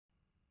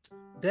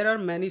There are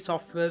many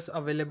softwares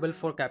available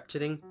for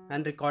capturing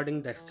and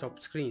recording desktop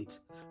screens,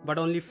 but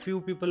only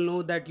few people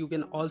know that you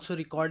can also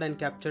record and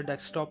capture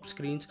desktop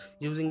screens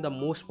using the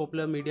most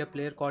popular media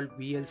player called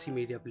VLC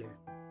Media Player.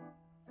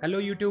 Hello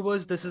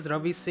YouTubers, this is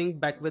Ravi Singh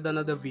back with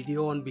another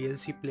video on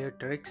VLC Player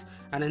tricks,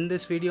 and in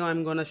this video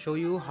I'm gonna show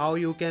you how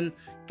you can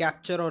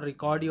capture or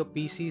record your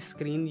PC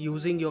screen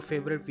using your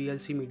favorite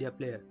VLC Media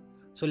Player.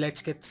 So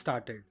let's get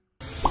started.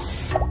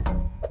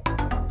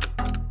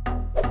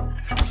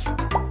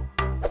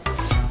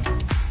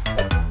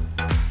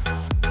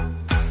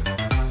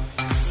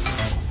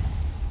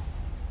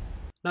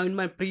 Now in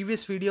my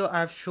previous video I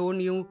have shown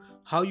you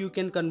how you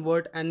can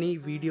convert any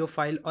video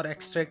file or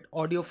extract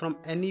audio from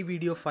any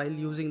video file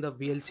using the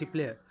VLC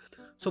player.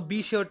 So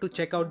be sure to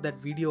check out that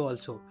video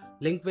also.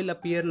 Link will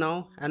appear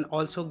now and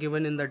also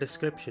given in the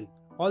description.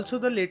 Also,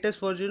 the latest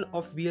version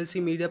of VLC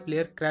Media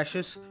Player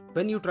crashes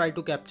when you try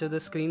to capture the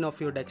screen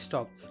of your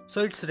desktop.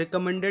 So it's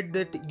recommended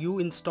that you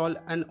install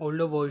an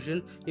older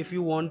version if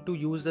you want to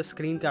use the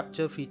screen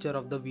capture feature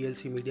of the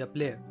VLC Media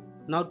Player.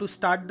 Now to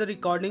start the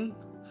recording,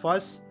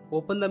 first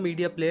open the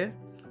media player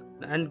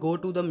and go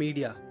to the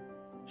media.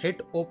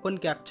 Hit open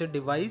capture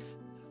device.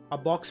 A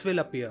box will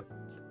appear.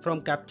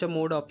 From capture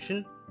mode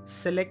option,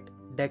 select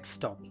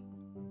desktop.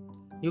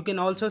 You can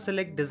also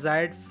select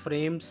desired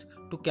frames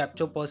to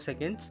capture per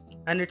seconds,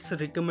 and it's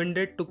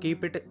recommended to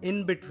keep it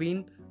in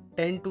between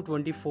 10 to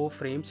 24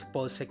 frames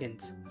per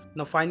second.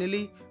 Now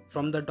finally,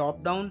 from the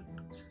drop down,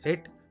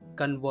 hit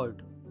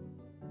convert.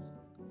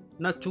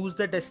 Now choose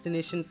the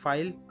destination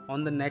file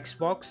on the next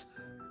box.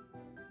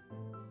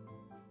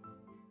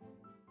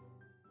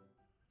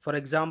 For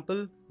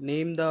example,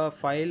 name the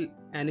file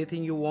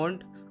anything you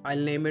want. I'll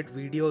name it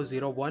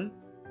video01.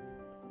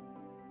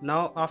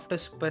 Now after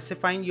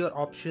specifying your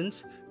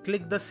options,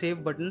 click the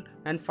save button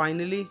and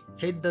finally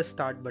hit the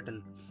start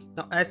button.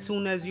 Now as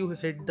soon as you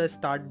hit the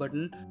start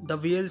button, the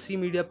VLC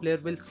Media Player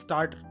will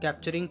start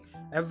capturing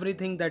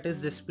everything that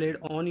is displayed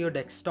on your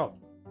desktop.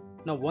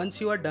 Now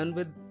once you are done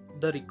with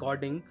the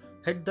recording,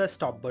 hit the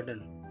stop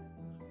button.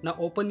 Now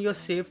open your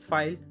saved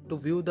file to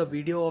view the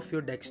video of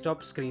your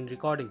desktop screen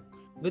recording.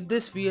 With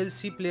this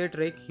VLC Player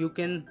trick, you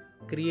can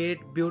create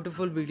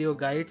beautiful video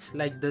guides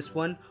like this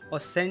one, or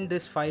send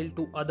this file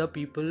to other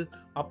people,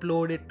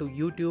 upload it to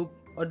YouTube,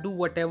 or do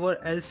whatever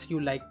else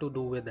you like to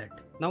do with it.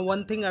 Now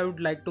one thing I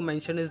would like to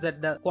mention is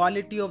that the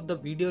quality of the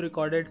video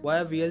recorded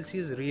via VLC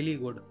is really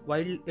good,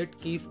 while it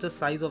keeps the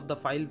size of the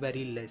file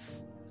very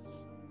less.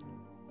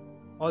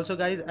 Also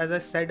guys, as I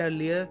said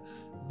earlier,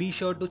 be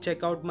sure to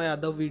check out my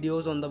other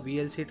videos on the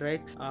VLC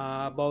tricks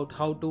about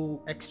how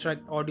to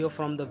extract audio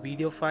from the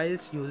video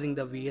files using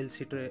the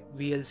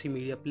VLC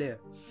Media Player.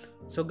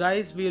 So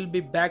guys, we will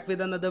be back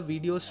with another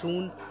video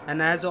soon,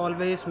 and as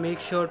always, make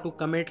sure to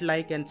comment,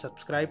 like and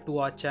subscribe to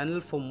our channel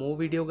for more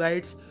video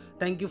guides.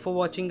 Thank you for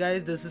watching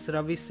guys. This is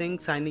Ravi Singh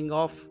signing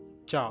off.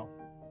 Ciao.